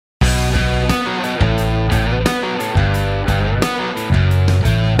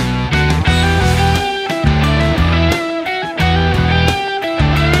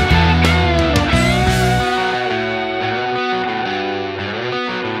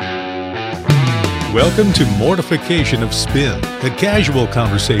Welcome to Mortification of Spin, a casual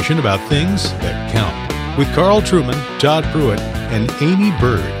conversation about things that count, with Carl Trueman, Todd Pruitt, and Aimee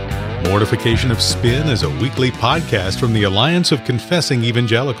Byrd. Mortification of Spin is a weekly podcast from the Alliance of Confessing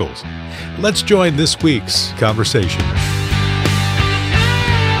Evangelicals. Let's join this week's conversation.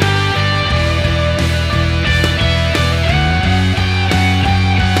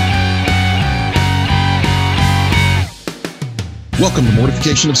 Welcome to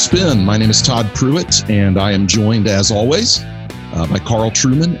Mortification of Spin. My name is Todd Pruitt, and I am joined, as always, by Carl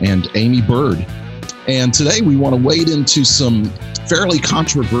Trueman and Aimee Byrd. And today we want to wade into some fairly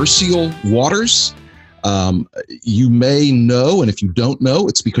controversial waters. You may know, and if you don't know,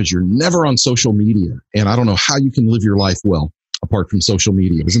 it's because you're never on social media. And I don't know how you can live your life well apart from social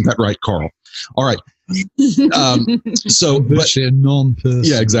media. Isn't that right, Carl? All right. Non-person.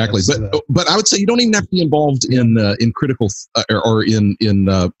 Yeah, exactly. But I would say you don't even have to be involved in critical or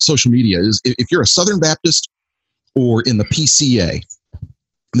in social media. If you're a Southern Baptist or in the PCA,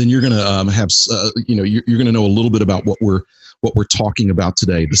 then you're going to have you're going to know a little bit about what we're talking about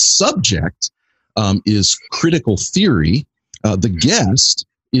today. The subject is critical theory. The guest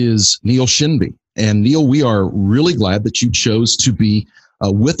is Neil Shenvi. And Neil, we are really glad that you chose to be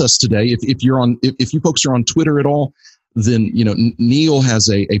with us today. If you folks are on Twitter at all, then Neil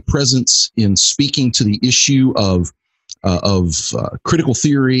has a presence in speaking to the issue of critical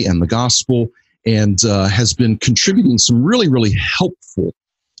theory and the gospel, and has been contributing some really helpful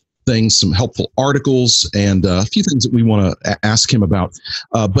things, some helpful articles, and a few things that we want to ask him about.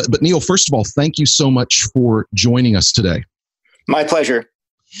 But Neil, first of all, thank you so much for joining us today. My pleasure.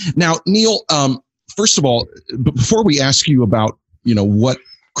 Now, Neil, first of all, before we ask you about what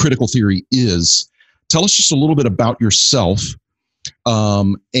critical theory is, tell us just a little bit about yourself,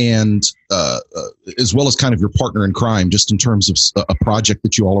 and as well as kind of your partner in crime, just in terms of a project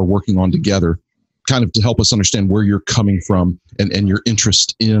that you all are working on together, kind of to help us understand where you're coming from and your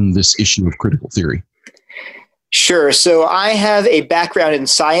interest in this issue of critical theory. Sure. So I have a background in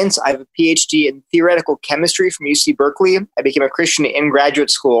science. I have a PhD in theoretical chemistry from UC Berkeley. I became a Christian in graduate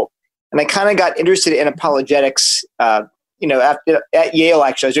school, and I kind of got interested in apologetics at Yale.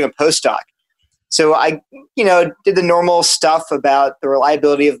 Actually, I was doing a postdoc. So I, did the normal stuff about the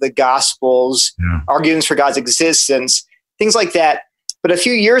reliability of the Gospels, arguments for God's existence, things like that. But a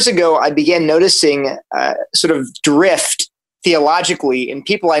few years ago, I began noticing sort of drift theologically in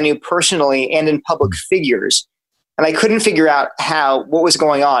people I knew personally and in public figures. And I couldn't figure out what was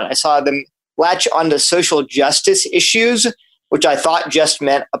going on. I saw them latch onto social justice issues, which I thought just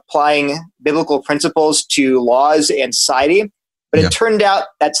meant applying biblical principles to laws and society. But it turned out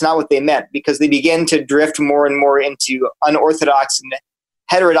that's not what they meant, because they began to drift more and more into unorthodox and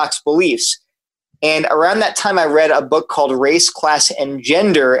heterodox beliefs. And around that time, I read a book called Race, Class, and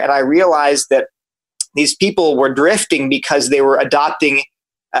Gender, and I realized that these people were drifting because they were adopting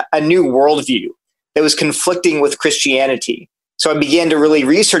a new worldview that was conflicting with Christianity. So I began to really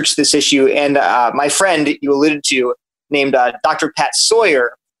research this issue, and my friend you alluded to, named Dr. Pat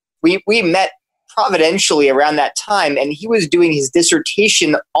Sawyer, we met providentially around that time, and he was doing his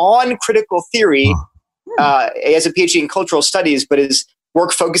dissertation on critical theory. He has a PhD in cultural studies, but his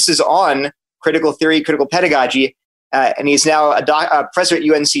work focuses on critical theory, critical pedagogy, and he's now a professor at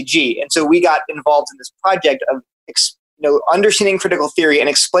UNCG. And so we got involved in this project of understanding critical theory and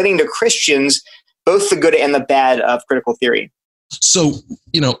explaining to Christians both the good and the bad of critical theory. So,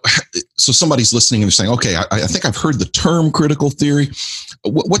 so somebody's listening and they're saying, okay, I think I've heard the term critical theory.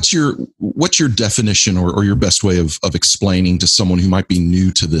 What's your definition or your best way of explaining to someone who might be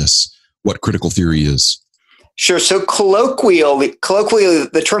new to this what critical theory is? Sure. So colloquially,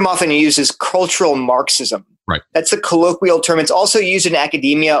 the term often used is cultural Marxism. Right. That's the colloquial term. It's also used in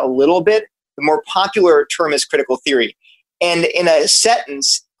academia a little bit. The more popular term is critical theory. And in a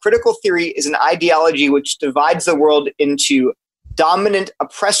sentence, critical theory is an ideology which divides the world into dominant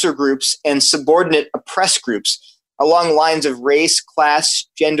oppressor groups and subordinate oppressed groups along lines of race, class,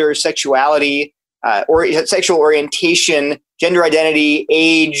 gender, sexuality, or sexual orientation, gender identity,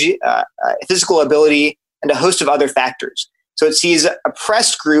 age, physical ability, and a host of other factors. So it sees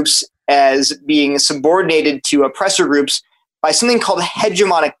oppressed groups as being subordinated to oppressor groups by something called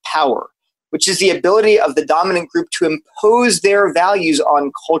hegemonic power, which is the ability of the dominant group to impose their values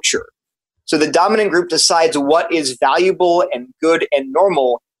on culture. So the dominant group decides what is valuable and good and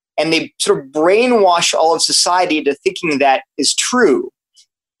normal, and they sort of brainwash all of society into thinking that is true,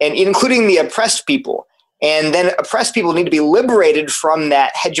 and including the oppressed people. And then oppressed people need to be liberated from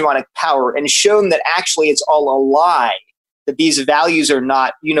that hegemonic power and shown that actually it's all a lie, that these values are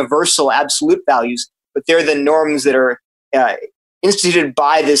not universal, absolute values, but they're the norms that are instituted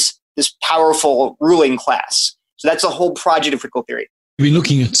by this this powerful ruling class. So that's a whole project of critical theory. We've been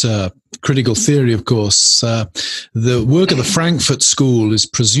looking at critical theory, of course. The work of the Frankfurt School is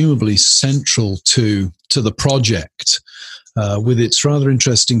presumably central to the project, with its rather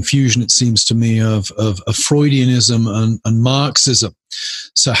interesting fusion, it seems to me, of Freudianism and Marxism.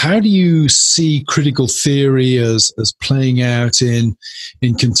 So how do you see critical theory as playing out in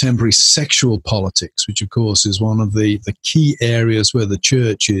contemporary sexual politics, which, of course, is one of the key areas where the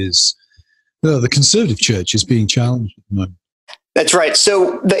church is, the conservative church is being challenged at the moment? That's right.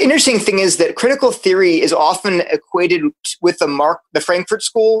 So the interesting thing is that critical theory is often equated with the Frankfurt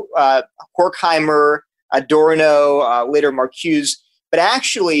School, Horkheimer, Adorno, later Marcuse. But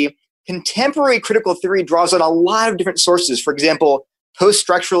actually, contemporary critical theory draws on a lot of different sources. For example,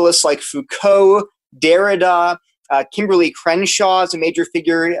 post-structuralists like Foucault, Derrida, Kimberly Crenshaw is a major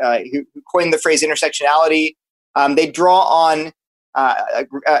figure who coined the phrase intersectionality. They draw on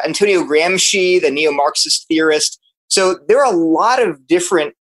Antonio Gramsci, the neo-Marxist theorist. So there are a lot of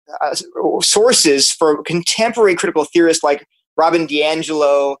different sources for contemporary critical theorists like Robin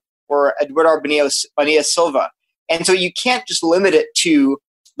DiAngelo or Eduardo Bonilla Silva. And so you can't just limit it to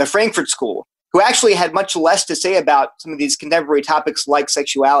the Frankfurt School, who actually had much less to say about some of these contemporary topics like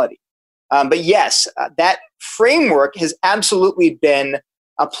sexuality. But yes, that framework has absolutely been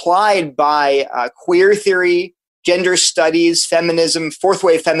applied by queer theory, gender studies, feminism, fourth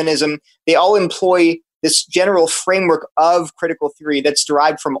wave feminism. They all employ this general framework of critical theory that's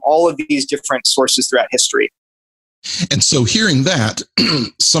derived from all of these different sources throughout history. And so hearing that,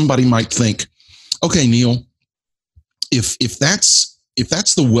 somebody might think, okay, Neil, if that's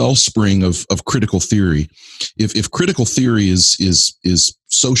the wellspring of critical theory, if critical theory is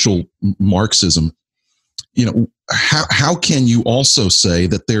social Marxism, how can you also say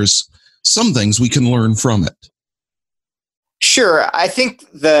that there's some things we can learn from it? Sure. I think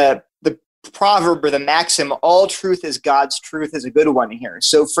the proverb or the maxim, all truth is God's truth, is a good one here.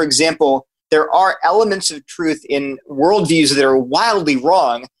 So, for example, there are elements of truth in worldviews that are wildly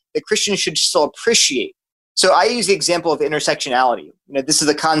wrong that Christians should still appreciate. So I use the example of intersectionality. This is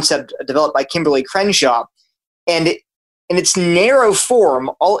a concept developed by Kimberly Crenshaw. And in its narrow form,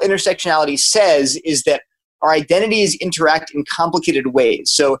 all intersectionality says is that our identities interact in complicated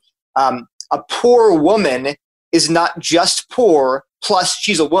ways. So a poor woman is not just poor, plus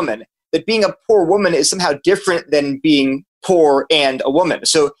she's a woman. That being a poor woman is somehow different than being poor and a woman.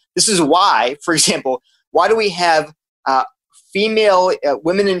 So this is why, for example, why do we have female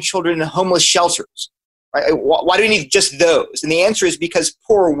women and children in homeless shelters? Right? Why do we need just those? And the answer is because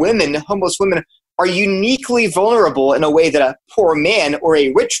poor women, homeless women, are uniquely vulnerable in a way that a poor man or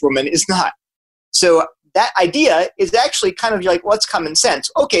a rich woman is not. So that idea is actually kind of like, what's common sense?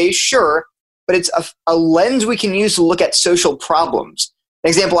 Okay, sure, but it's a lens we can use to look at social problems. An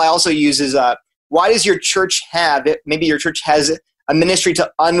example I also use is, why does your church maybe your church has a ministry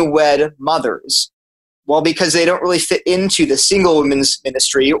to unwed mothers? Well, because they don't really fit into the single women's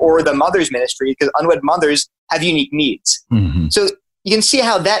ministry or the mother's ministry, because unwed mothers have unique needs. Mm-hmm. So you can see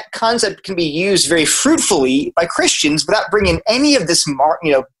how that concept can be used very fruitfully by Christians without bringing any of this,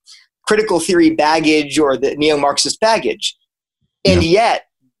 critical theory baggage or the neo-Marxist baggage. And yet,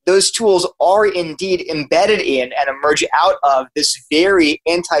 those tools are indeed embedded in and emerge out of this very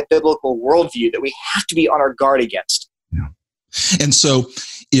anti-biblical worldview that we have to be on our guard against. Yeah. And so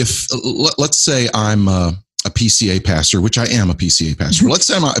if, let's say I'm a PCA pastor, which I am a PCA pastor. Let's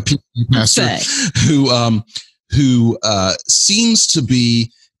say I'm a PCA pastor who seems to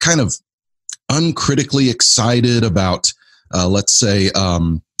be kind of uncritically excited about, let's say,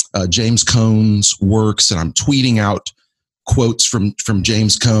 James Cone's works, and I'm tweeting out quotes from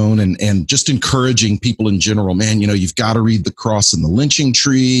James Cone and just encouraging people in general, man, you've got to read The Cross and the Lynching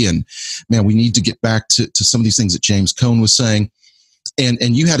Tree. And man, we need to get back to some of these things that James Cone was saying.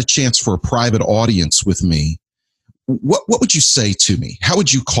 And you had a chance for a private audience with me. What would you say to me? How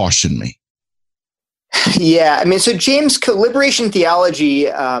would you caution me? Yeah, so James Cone, liberation theology,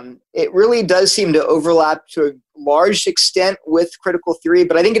 it really does seem to overlap to a large extent with critical theory,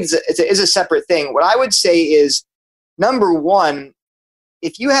 but I think it is a separate thing. What I would say is, number one,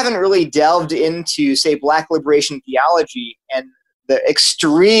 if you haven't really delved into, say, Black liberation theology and the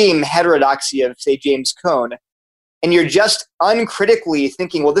extreme heterodoxy of, say, James Cone, and you're just uncritically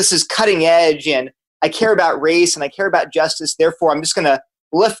thinking, well, this is cutting edge, and I care about race, and I care about justice, therefore I'm just going to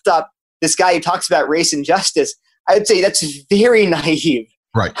lift up this guy who talks about race and justice, I would say that's very naive.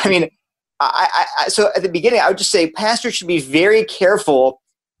 Right. So at the beginning, I would just say pastors should be very careful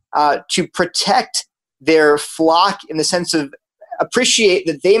to protect their flock in the sense of appreciate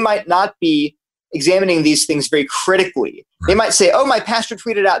that they might not be examining these things very critically. Right. They might say, oh, my pastor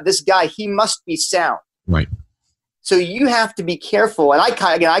tweeted out this guy, he must be sound. Right. So you have to be careful. And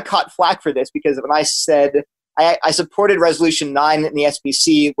I caught flack for this because when I said I supported Resolution 9 in the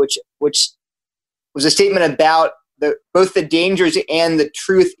SBC, which was a statement about both the dangers and the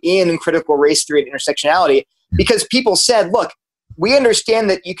truth in critical race theory and intersectionality, because people said, look, we understand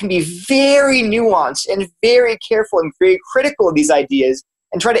that you can be very nuanced and very careful and very critical of these ideas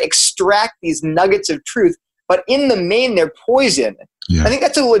and try to extract these nuggets of truth, but in the main, they're poison. Yeah. I think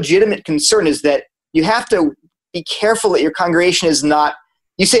that's a legitimate concern, is that you have to be careful that your congregation is not,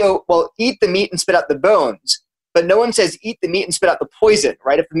 you say, oh, well, eat the meat and spit out the bones, but no one says eat the meat and spit out the poison,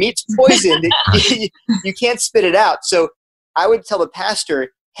 right? If the meat's poisoned, you can't spit it out. So I would tell the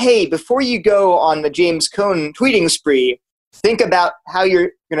pastor, hey, before you go on the James Cone tweeting spree, think about how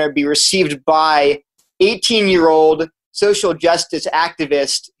you're going to be received by 18-year-old social justice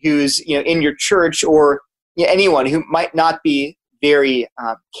activist who's in your church, or anyone who might not be very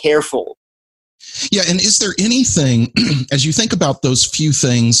careful. Yeah, and is there anything, as you think about those few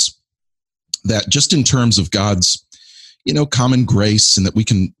things, that just in terms of God's, common grace, and that we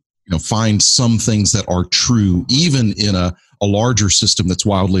can, find some things that are true, even in a larger system that's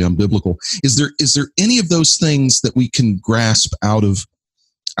wildly unbiblical, is there any of those things that we can grasp out of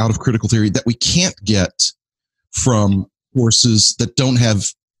critical theory that we can't get from forces that don't have,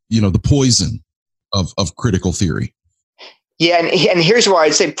 the poison of critical theory? Yeah, and here's where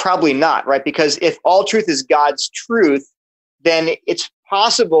I'd say probably not, right? Because if all truth is God's truth, then it's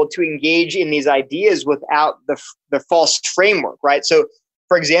possible to engage in these ideas without the false framework, right? So,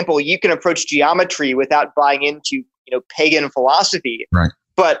 for example, you can approach geometry without buying into pagan philosophy, right?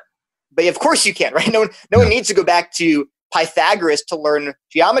 But of course you can, right? No one needs to go back to Pythagoras to learn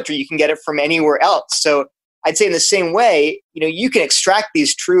geometry. You can get it from anywhere else. So I'd say in the same way, you can extract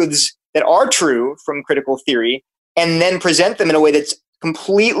these truths that are true from critical theory and then present them in a way that's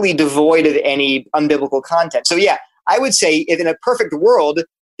completely devoid of any unbiblical content. So yeah, I would say if in a perfect world,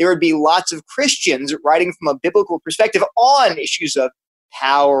 there would be lots of Christians writing from a biblical perspective on issues of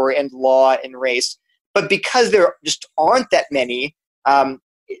power and law and race. But because there just aren't that many,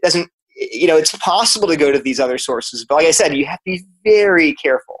 it doesn't, it's possible to go to these other sources. But like I said, you have to be very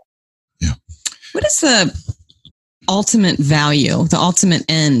careful. Yeah. What is the ultimate value, the ultimate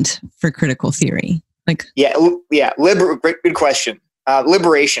end for critical theory? Good question.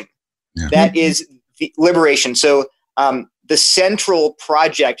 Liberation. Yeah. That is the liberation. So the central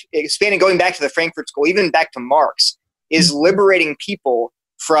project, expanding, going back to the Frankfurt School, even back to Marx, is liberating people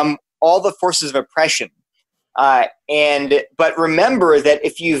from all the forces of oppression. But remember that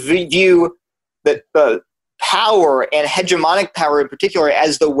if you view the power, and hegemonic power in particular,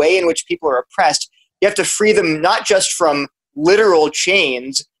 as the way in which people are oppressed, you have to free them not just from literal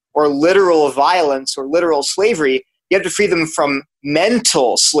chains or literal violence or literal slavery. You have to free them from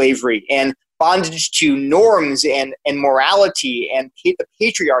mental slavery and bondage to norms and morality and the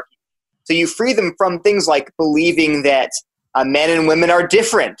patriarchy. So you free them from things like believing that men and women are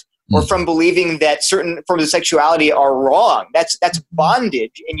different, or from believing that certain forms of sexuality are wrong. That's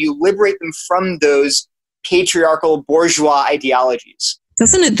bondage, and you liberate them from those patriarchal bourgeois ideologies.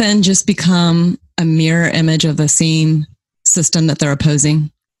 Doesn't it then just become a mirror image of the same system that they're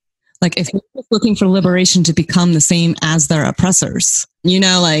opposing? Like if you're just looking for liberation to become the same as their oppressors,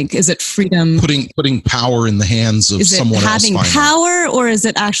 is it freedom? Putting power in the hands of someone else. Is it having power, or is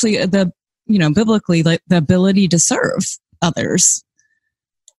it actually biblically, like the ability to serve others?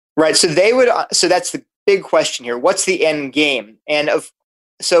 Right. So that's the big question here. What's the end game?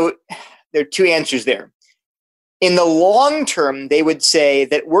 So there are two answers there. In the long term, they would say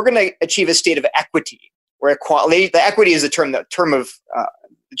that we're going to achieve a state of equity, or equality. The equity is the term of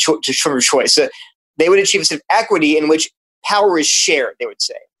choice. So they would achieve a state of equity in which power is shared, they would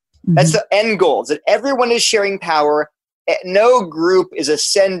say. Mm-hmm. That's the end goal, is that everyone is sharing power. No group is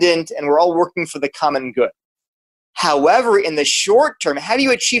ascendant, and we're all working for the common good. However, in the short term, how do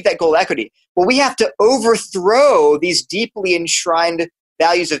you achieve that goal of equity? Well, we have to overthrow these deeply enshrined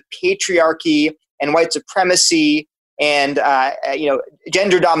values of patriarchy and white supremacy and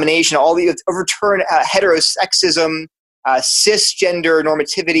gender domination, overturn heterosexism, cisgender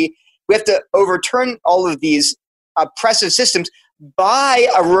normativity. We have to overturn all of these oppressive systems by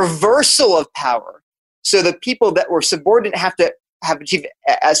a reversal of power. So the people that were subordinate have achieved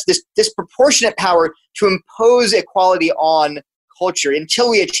as this disproportionate power to impose equality on culture until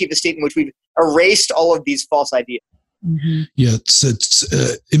we achieve a state in which we've erased all of these false ideas. Mm-hmm. Yeah, it's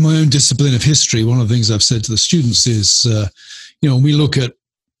in my own discipline of history, one of the things I've said to the students is, we look at,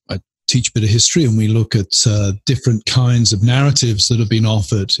 I teach a bit of history, and we look at different kinds of narratives that have been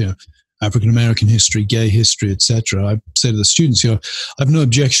offered, African-American history, gay history, etc. I say to the students, I have no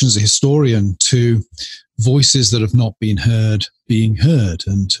objection as a historian to voices that have not been heard being heard,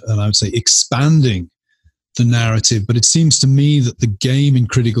 and I would say expanding the narrative. But it seems to me that the game in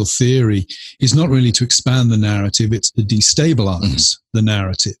critical theory is not really to expand the narrative, it's to destabilize the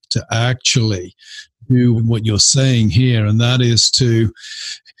narrative, to actually do what you're saying here, and that is to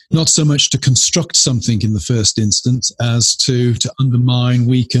not so much to construct something in the first instance as to undermine,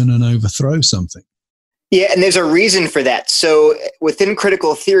 weaken, and overthrow something. Yeah, and there's a reason for that. So within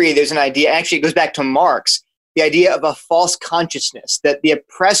critical theory, there's an idea, actually it goes back to Marx, the idea of a false consciousness, that the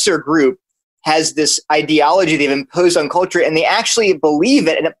oppressor group has this ideology they've imposed on culture, and they actually believe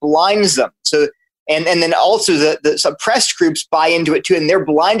it, and it blinds them. So, and then also the suppressed groups buy into it too, and they're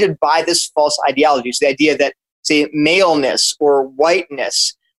blinded by this false ideology. So the idea that, say, maleness or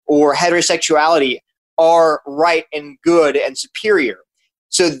whiteness or heterosexuality are right and good and superior.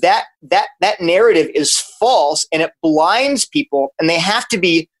 So that narrative is false, and it blinds people, and they have to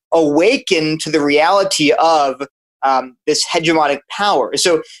be awakened to the reality of this hegemonic power.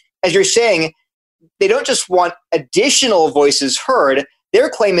 So as you're saying, they don't just want additional voices heard. Their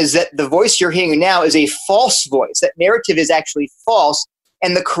claim is that the voice you're hearing now is a false voice. That narrative is actually false,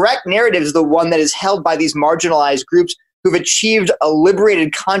 and the correct narrative is the one that is held by these marginalized groups who've achieved a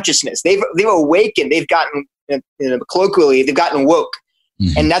liberated consciousness. They've awakened. They've gotten, colloquially, they've gotten woke.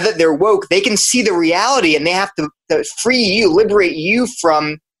 Mm-hmm. And now that they're woke, they can see the reality, and they have to free you, liberate you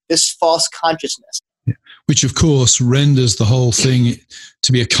from this false consciousness. Which, of course, renders the whole thing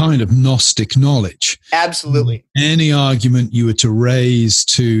to be a kind of Gnostic knowledge. Absolutely. Any argument you were to raise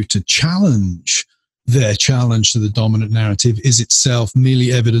to challenge their challenge to the dominant narrative is itself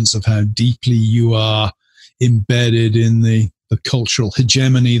merely evidence of how deeply you are embedded in the cultural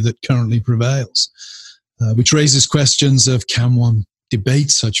hegemony that currently prevails, which raises questions of, can one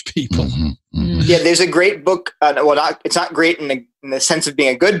debate such people? Mm-hmm, mm-hmm. Yeah, there's a great book. It's not great in the sense of being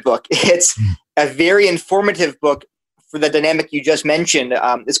a good book. It's a very informative book for the dynamic you just mentioned.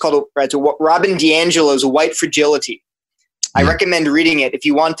 It's called Robin DiAngelo's White Fragility. I recommend reading it if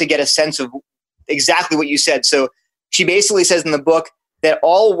you want to get a sense of exactly what you said. So she basically says in the book that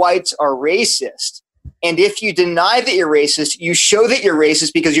all whites are racist. And if you deny that you're racist, you show that you're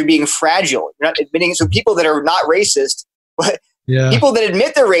racist because you're being fragile. You're not admitting. So people that are not racist, people that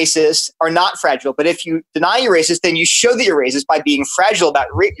admit they're racist are not fragile. But if you deny you're racist, then you show that you're racist by being fragile about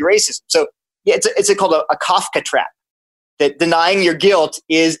your racism. So yeah, it's called a Kafkatrap, that denying your guilt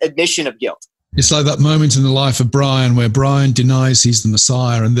is admission of guilt. It's like that moment in the life of Brian where Brian denies he's the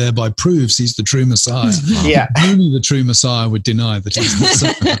Messiah and thereby proves he's the true Messiah. Yeah. Only the true Messiah would deny that he's the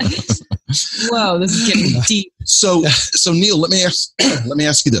Messiah. Whoa, this is getting deep. So Neil, let me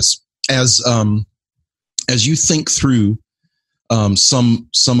ask you this: as you think through some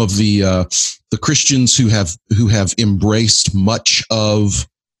of the Christians who have embraced much of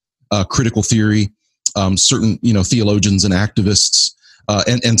critical theory, certain theologians and activists.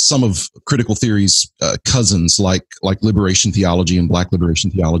 And some of critical theory's cousins, like liberation theology and Black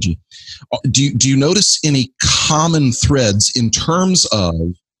liberation theology, do you notice any common threads in terms of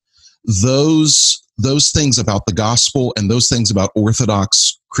those things about the gospel and those things about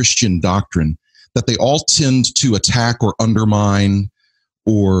Orthodox Christian doctrine that they all tend to attack or undermine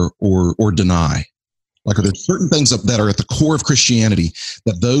or deny? Like, are there certain things that are at the core of Christianity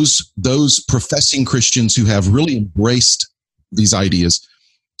that those professing Christians who have really embraced these ideas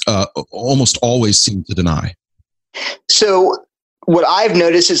almost always seem to deny? So what I've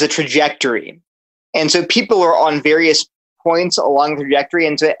noticed is a trajectory. And so people are on various points along the trajectory.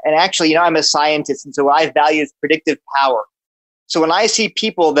 And actually, I'm a scientist, and so what I value is predictive power. So when I see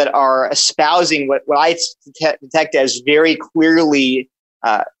people that are espousing what I detect as very clearly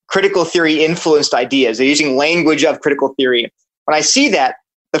critical theory influenced ideas, they're using language of critical theory. When I see that,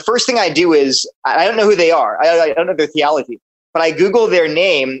 the first thing I do is, I don't know who they are. I don't know their theology. But I Google their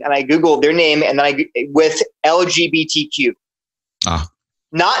name, and then with LGBTQ,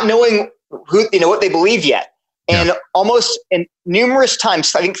 not knowing what they believe yet. And almost in numerous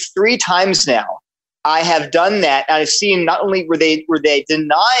times, I think 3 times now, I have done that. And I've seen not only were they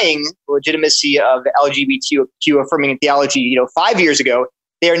denying the legitimacy of LGBTQ affirming theology, 5 years ago,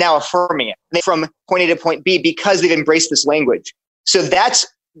 they are now affirming it from point A to point B because they've embraced this language. So that's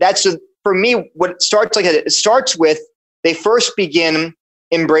for me what it starts like. It starts with, they first begin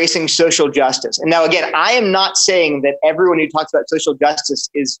embracing social justice. And now, again, I am not saying that everyone who talks about social justice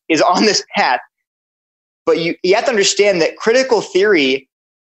is on this path, but you have to understand that critical theory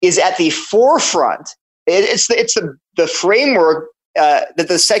is at the forefront. It's the framework that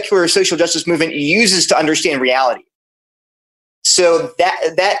the secular social justice movement uses to understand reality. so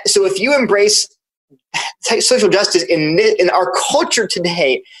if you embrace social justice in our culture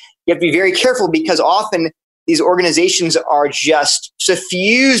today, you have to be very careful, because often these organizations are just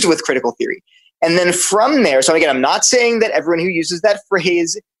suffused with critical theory. And then from there, so again, I'm not saying that everyone who uses that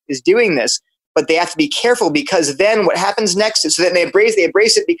phrase is doing this, but they have to be careful, because then what happens next is, so then they embrace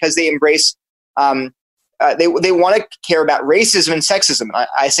it because they embrace, they want to care about racism and sexism.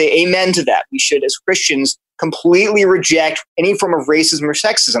 I say amen to that. We should, as Christians, completely reject any form of racism or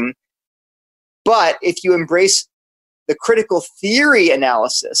sexism. But if you embrace the critical theory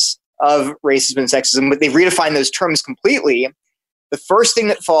analysis of racism and sexism, but they've redefined those terms completely, the first thing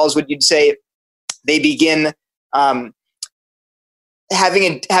that falls would, you'd say, they begin having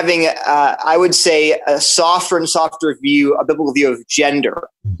I would say, a softer and softer view, a biblical view of gender.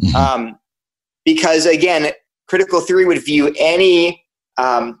 Because again, critical theory would view anything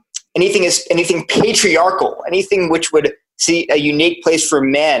patriarchal, anything which would see a unique place for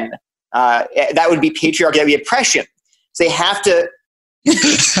men. That would be patriarchy, that would be oppression. So they have to.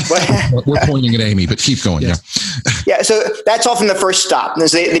 We're pointing at Aimee, but keep going. Yeah. So that's often the first stop. And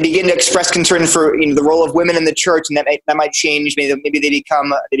they begin to express concern for the role of women in the church, and that might change. Maybe they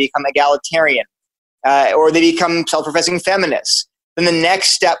become egalitarian, or they become self-professing feminists. Then the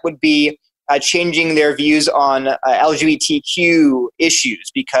next step would be changing their views on LGBTQ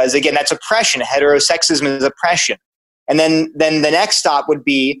issues, because again, that's oppression. Heterosexism is oppression. And then the next stop would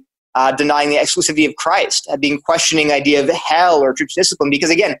be denying the exclusivity of Christ, questioning the idea of hell or church discipline, because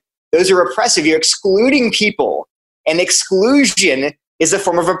again, those are oppressive. You're excluding people, and exclusion is a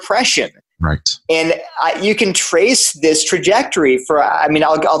form of oppression. Right. And you can trace this trajectory for,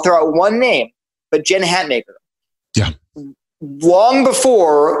 I'll throw out one name, but Jen Hatmaker. Yeah. Long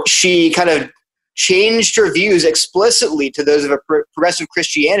before she kind of changed her views explicitly to those of a progressive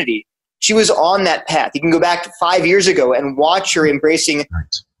Christianity, she was on that path. You can go back to 5 years ago and watch her embracing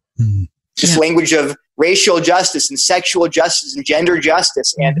this language of racial justice and sexual justice and gender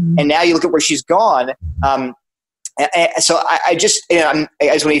justice. And now you look at where she's gone. So I just want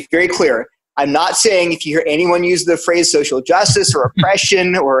to be very clear. I'm not saying if you hear anyone use the phrase social justice or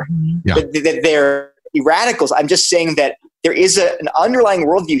oppression or that they're radicals. I'm just saying that there is an underlying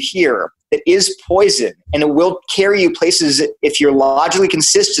worldview here that is poison, and it will carry you places, if you're logically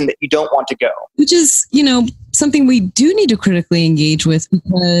consistent, that you don't want to go. Which is, something we do need to critically engage with,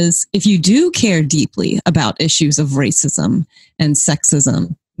 because if you do care deeply about issues of racism and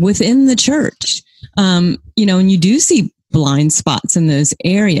sexism within the church, and you do see blind spots in those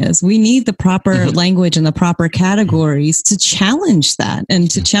areas, we need the proper language and the proper categories to challenge that,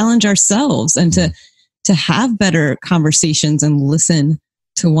 and to challenge ourselves, and to have better conversations and listen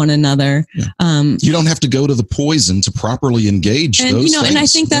to one another. You don't have to go to the poison to properly engage those things. And I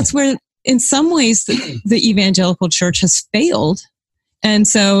think that's where, in some ways, the evangelical church has failed. And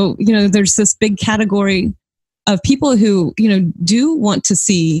so, there's this big category of people who, do want to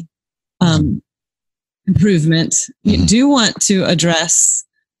see improvement, do want to address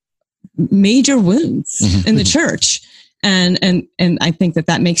major wounds in the church. And I think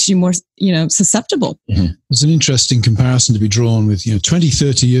that makes you more, susceptible. There's an interesting comparison to be drawn with, 20,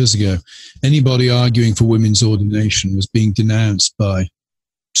 30 years ago, anybody arguing for women's ordination was being denounced by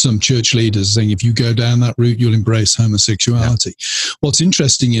some church leaders, saying, if you go down that route, you'll embrace homosexuality. What's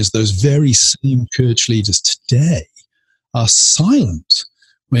interesting is those very same church leaders today are silent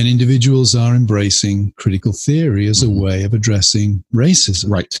when individuals are embracing critical theory as a way of addressing racism.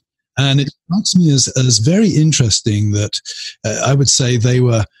 Right. And it strikes me as very interesting that I would say they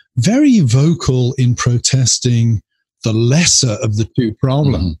were very vocal in protesting the lesser of the two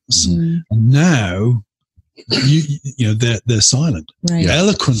problems. And now, they're silent,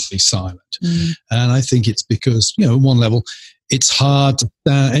 eloquently silent. And I think it's because, on one level, it's hard to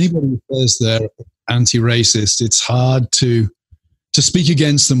anybody who says they're anti-racist, it's hard to speak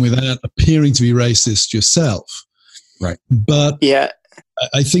against them without appearing to be racist yourself. Right. But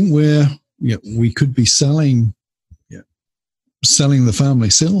I think we could be selling the family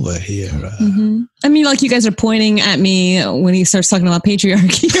silver here. Like you guys are pointing at me when he starts talking about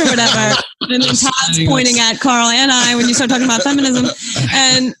patriarchy or whatever, and then Todd's pointing at Carl and I when you start talking about feminism.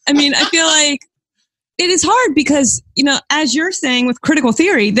 And I feel like it is hard because, as you're saying with critical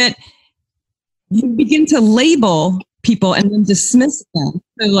theory, that you begin to label people and then dismiss them.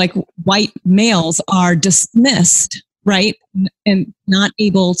 So like white males are dismissed, right? And not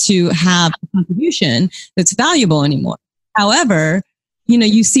able to have a contribution that's valuable anymore. However,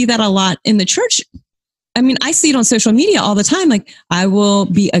 you see that a lot in the church. I see it on social media all the time. Like, I will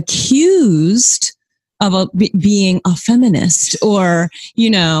be accused of being a feminist, or,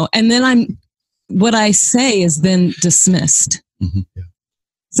 and then what I say is then dismissed. Mm-hmm. Yeah.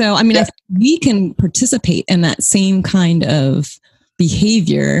 So, I mean, I think we can participate in that same kind of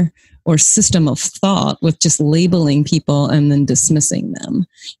behavior or system of thought with just labeling people and then dismissing them.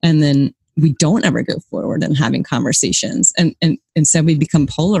 And then we don't ever go forward in having conversations. And instead we become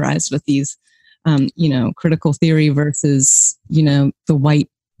polarized with these, critical theory versus, the white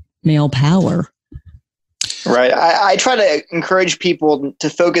male power. Right. I try to encourage people to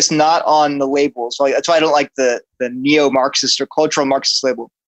focus not on the labels. So that's why I don't like the neo-Marxist or cultural Marxist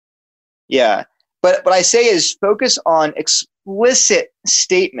label. Yeah. But what I say is focus on explicit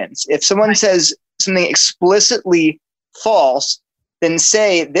statements. If someone says something explicitly false, then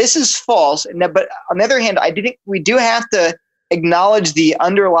say this is false. But on the other hand, I do think we do have to acknowledge the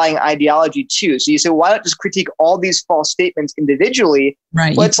underlying ideology too. So you say, why not just critique all these false statements individually?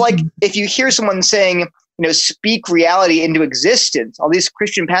 Right. Well, it's like if you hear someone saying, speak reality into existence, all these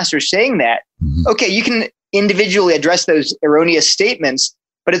Christian pastors saying that, okay, you can individually address those erroneous statements,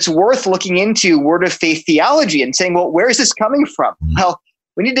 but it's worth looking into word of faith theology and saying, well, where is this coming from? Well,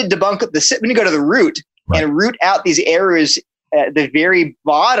 we need to debunk we need to go to the root and root out these errors at the very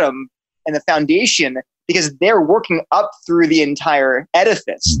bottom and the foundation, because they're working up through the entire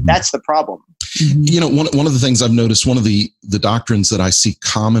edifice. That's the problem. One of the things I've noticed, one of the doctrines that I see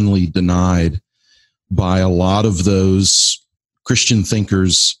commonly denied by a lot of those Christian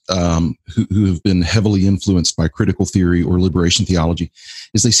thinkers who have been heavily influenced by critical theory or liberation theology,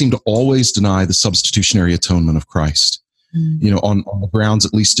 is they seem to always deny the substitutionary atonement of Christ. On the grounds,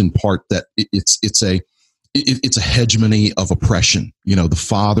 at least in part, that it's a hegemony of oppression. The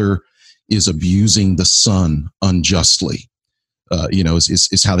Father is abusing the Son unjustly.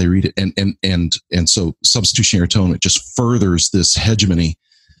 Is how they read it, and so substitutionary atonement just furthers this hegemony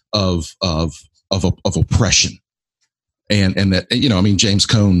of oppression. And that, James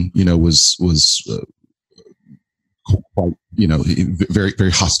Cone, was quite, very,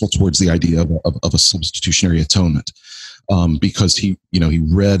 very hostile towards the idea of a substitutionary atonement, because he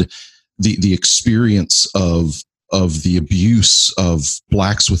read the experience of the abuse of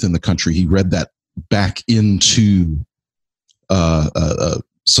blacks within the country. He read that back into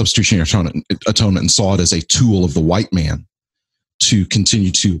substitutionary atonement and saw it as a tool of the white man to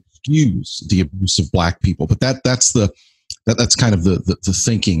continue to excuse the abuse of black people. But that's kind of the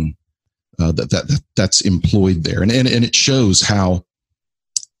thinking that's employed there, and it shows how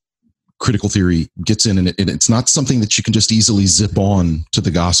critical theory gets in, and it's not something that you can just easily zip on to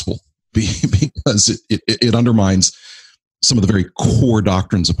the gospel, because it undermines some of the very core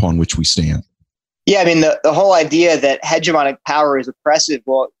doctrines upon which we stand. Yeah, I mean, the whole idea that hegemonic power is oppressive,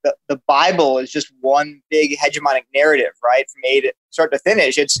 well, the Bible is just one big hegemonic narrative, right? From start to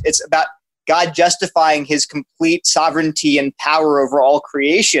finish. It's about God justifying his complete sovereignty and power over all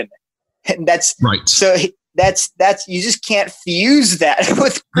creation. And that's right. So that's you just can't fuse that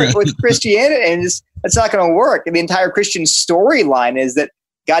with Christianity, and that's not going to work. And the entire Christian storyline is that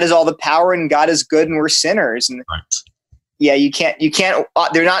God has all the power and God is good and we're sinners. And right. Yeah, you can't.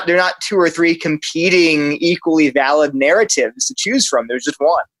 They're not two or three competing equally valid narratives to choose from. There's just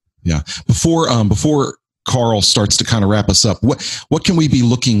one. Yeah. Before Carl starts to kind of wrap us up, what can we be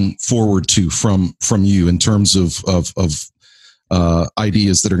looking forward to from you in terms of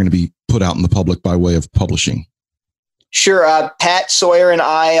ideas that are going to be put out in the public by way of publishing? Sure. Pat Sawyer and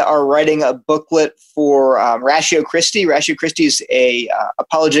I are writing a booklet for Ratio Christi. Ratio Christi is a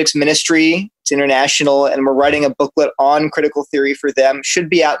apologetics ministry. It's international, and we're writing a booklet on critical theory for them. Should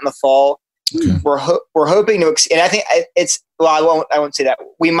be out in the fall. Okay. We're hoping to, and I think I won't say that.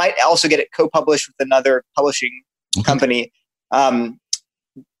 We might also get it co-published with another publishing company.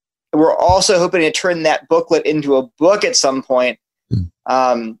 We're also hoping to turn that booklet into a book at some point.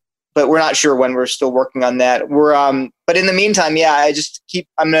 But we're not sure when. We're still working on that. But in the meantime,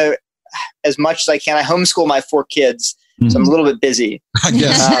 I'm going to, as much as I can, I homeschool my 4 kids. So I'm a little bit busy. I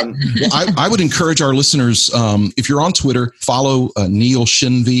guess. I would encourage our listeners, if you're on Twitter, follow Neil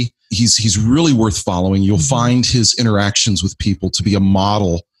Shenvi. He's really worth following. You'll find his interactions with people to be a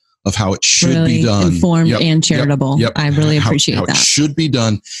model of how it should be done. Informed and charitable. Yep. I really appreciate how that. It should be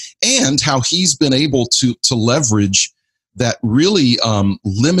done, and how he's been able to leverage that really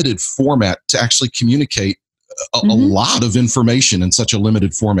limited format to actually communicate a lot of information in such a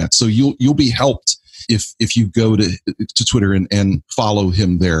limited format. So you'll be helped if you go to Twitter and follow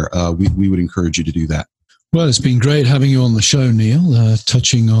him there. We would encourage you to do that. Well, it's been great having you on the show, Neil,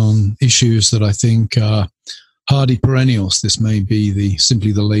 touching on issues that I think are hardy perennials. This may be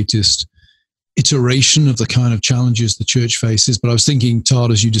simply the latest iteration of the kind of challenges the church faces. But I was thinking,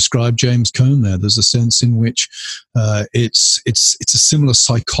 Todd, as you described James Cone there, there's a sense in which it's a similar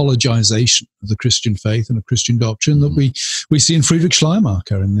psychologization of the Christian faith and of Christian doctrine that we see in Friedrich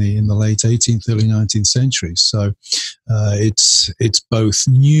Schleiermacher in the late 18th, early 19th centuries. So it's both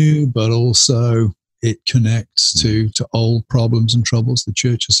new, but also it connects to old problems and troubles the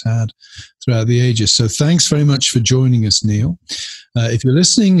church has had throughout the ages. So thanks very much for joining us, Neil. If you're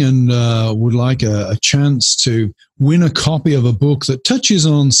listening and would like a chance to win a copy of a book that touches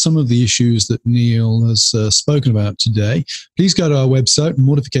on some of the issues that Neil has spoken about today, please go to our website,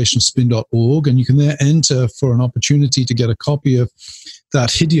 mortificationofspin.org, and you can there enter for an opportunity to get a copy of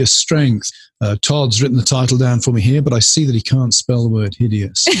That Hideous Strength. Todd's written the title down for me here, but I see that he can't spell the word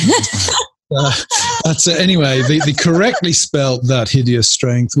hideous. Anyway, the correctly spelled That Hideous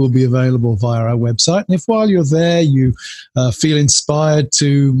Strength will be available via our website. And if while you're there you feel inspired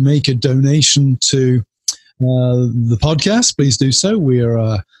to make a donation to the podcast, please do so. We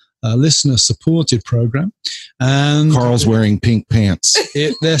are a listener-supported program. And Carl's wearing pink pants.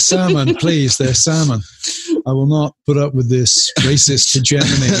 They're salmon, please. They're salmon. I will not put up with this racist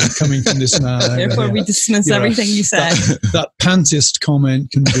hegemony coming from this man. Therefore, we dismiss everything you said. That pantist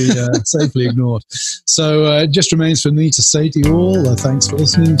comment can be safely ignored. So it just remains for me to say to you all, thanks for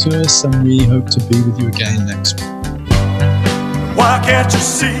listening to us, and we hope to be with you again next week. Why can't you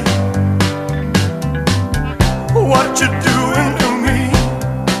see what you're doing to me?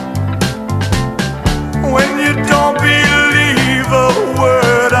 When you don't believe a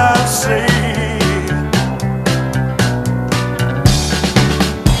word I say,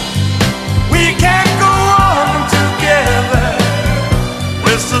 we can't go on together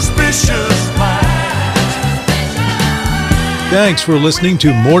with suspicious minds. Thanks for listening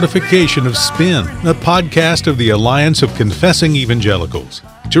to Mortification of Spin, a podcast of the Alliance of Confessing Evangelicals.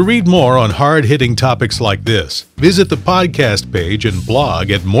 To read more on hard-hitting topics like this, visit the podcast page and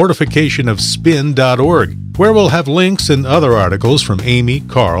blog at mortificationofspin.org, where we'll have links and other articles from Aimee,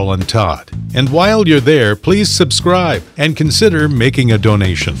 Carl, and Todd. And while you're there, please subscribe and consider making a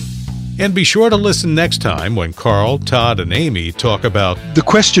donation. And be sure to listen next time when Carl, Todd, and Aimee talk about the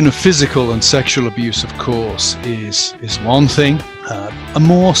question of physical and sexual abuse, of course, is one thing, a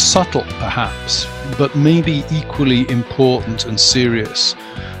more subtle perhaps, but maybe equally important and serious.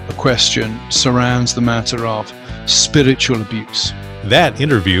 A question surrounds the matter of spiritual abuse. That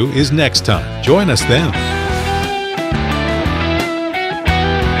interview is next time. Join us then.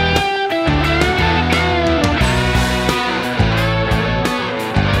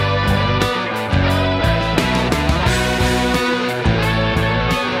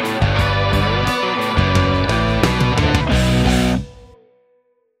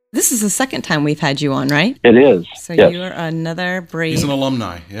 This is the second time we've had you on, right? It is. So yes. you're another brave. He's an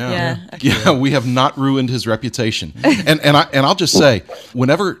alumni. Yeah. Yeah. We have not ruined his reputation. And I'll just say,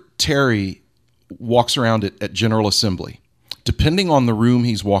 whenever Terry walks around at General Assembly, depending on the room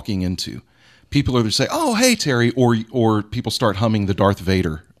he's walking into, people either say, "Oh, hey, Terry," or people start humming the Darth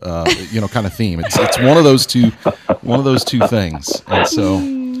Vader, kind of theme. It's one of those two things. And so.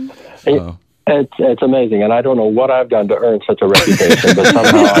 It's amazing, and I don't know what I've done to earn such a reputation, but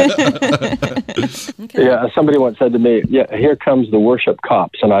somehow Yeah, somebody once said to me, "Yeah, here comes the worship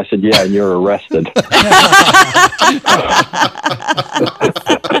cops," and I said, "Yeah, and you're arrested."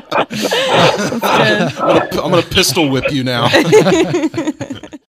 I'm gonna pistol whip you now.